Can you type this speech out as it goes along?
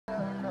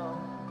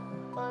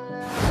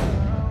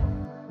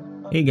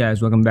Hey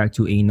guys, welcome back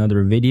to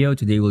another video.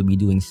 Today we'll be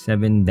doing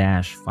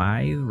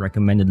 7-5.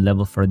 Recommended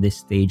level for this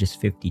stage is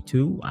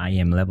 52. I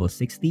am level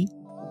 60.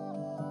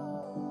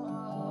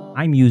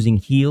 I'm using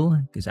heal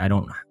because I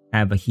don't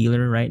have a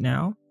healer right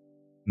now.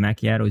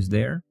 Macchiato is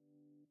there.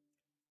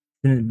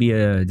 Shouldn't be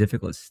a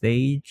difficult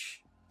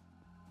stage.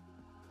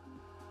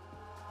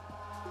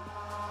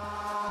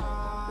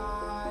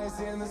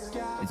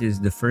 It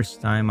is the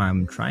first time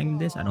I'm trying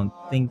this. I don't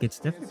think it's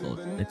difficult.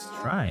 Let's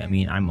try. I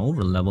mean, I'm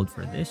over leveled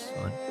for this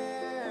one.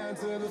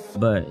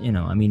 But, you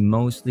know, I mean,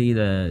 mostly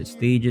the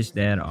stages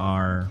that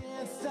are...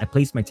 I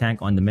place my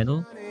tank on the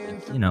middle.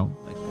 You know,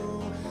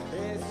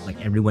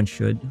 like everyone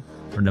should,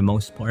 for the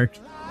most part.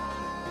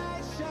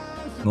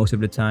 Most of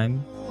the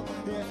time.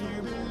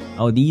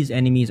 Oh, these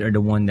enemies are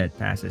the one that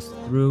passes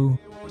through.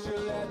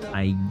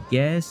 I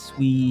guess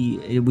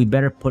we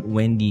better put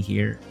Wendy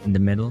here in the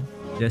middle.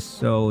 Just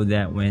so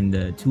that when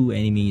the two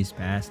enemies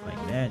pass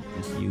like that,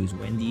 just use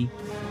Wendy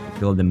to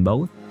kill them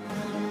both.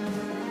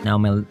 Now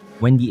my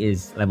Wendy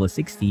is level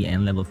 60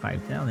 and level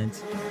 5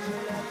 talents,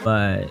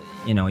 but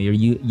you know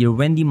your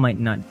Wendy might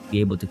not be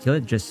able to kill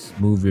it. Just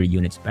move your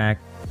units back,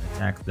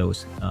 attack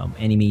those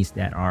enemies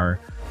that are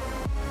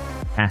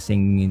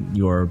passing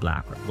your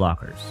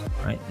blockers.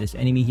 Right, this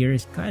enemy here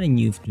is kind of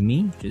new to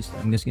me.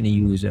 I'm just gonna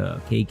use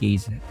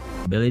KK's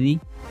ability.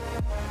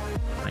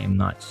 I am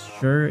not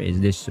sure,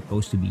 is this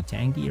supposed to be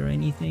tanky or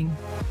anything?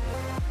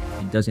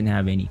 It doesn't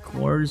have any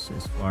cores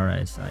as far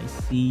as I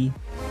see.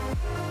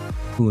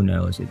 Who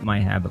knows, it might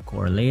have a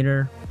core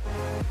later.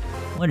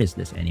 What is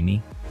this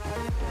enemy?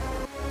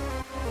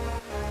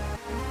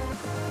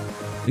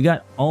 We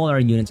got all our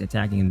units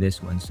attacking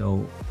this one,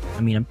 so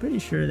I mean, I'm pretty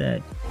sure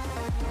that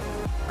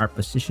our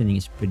positioning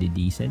is pretty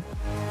decent.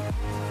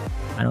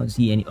 I don't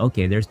see any...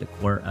 Okay, there's the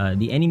core.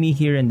 The enemy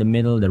here in the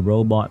middle, the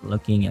robot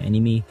looking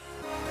enemy,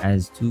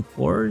 has 2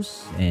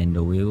 cores, and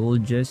we will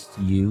just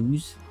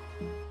use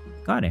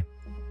Kare.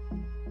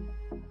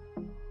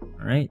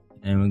 Alright,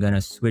 and we're gonna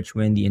switch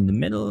Wendy in the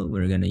middle.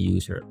 We're gonna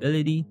use her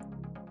ability.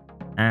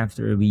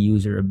 After we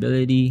use her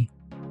ability,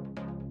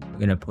 we're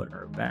gonna put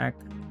her back.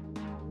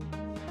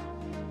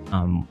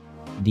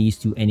 These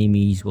 2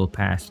 enemies will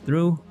pass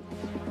through.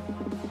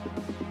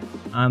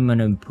 I'm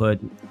gonna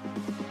put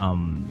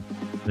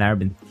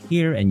Labyrinth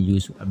here and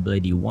use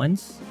ability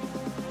once,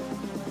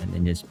 and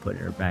then just put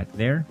her back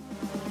there.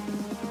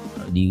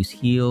 Use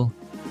heal.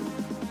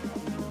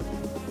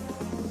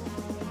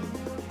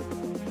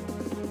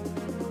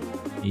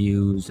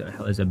 Use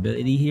his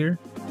ability here.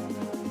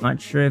 Not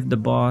sure if the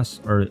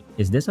boss, or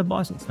is this a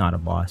boss? It's not a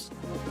boss.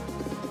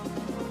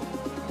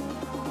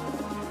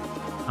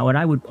 What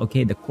I would...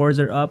 Okay, the cores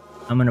are up.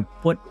 I'm gonna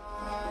put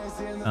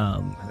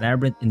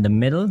Labyrinth in the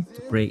middle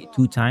to break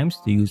 2 times,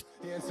 to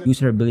use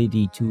her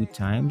ability 2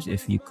 times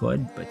if you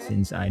could, but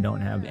since I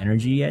don't have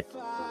energy yet,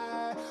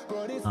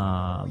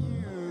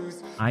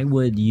 I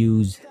would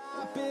use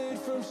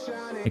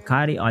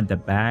Hikari on the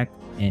back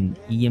and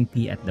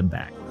EMP at the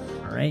back.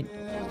 Alright,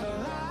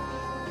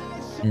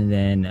 and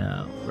then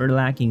we're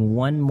lacking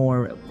one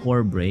more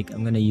core break.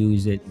 I'm gonna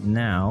use it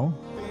now.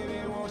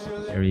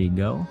 There you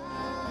go.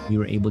 We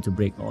were able to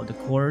break all the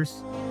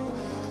cores.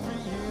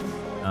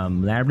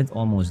 Labyrinth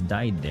almost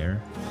died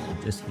there.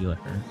 Just heal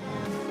her.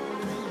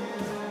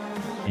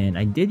 And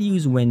I did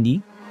use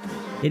Wendy,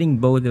 hitting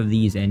both of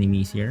these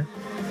enemies here.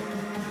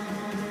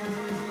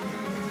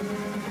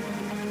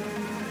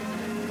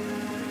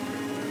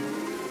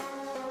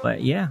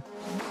 But yeah,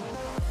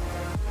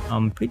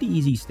 pretty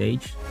easy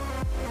stage.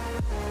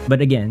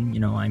 But again, you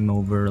know, I'm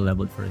over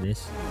leveled for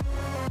this.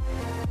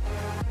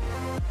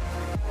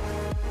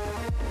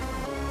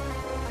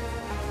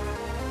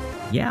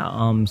 Yeah,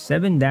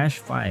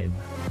 7-5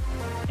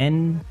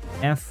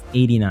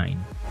 NF89.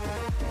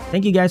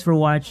 Thank you guys for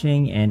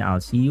watching, and I'll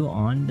see you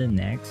on the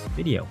next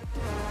video.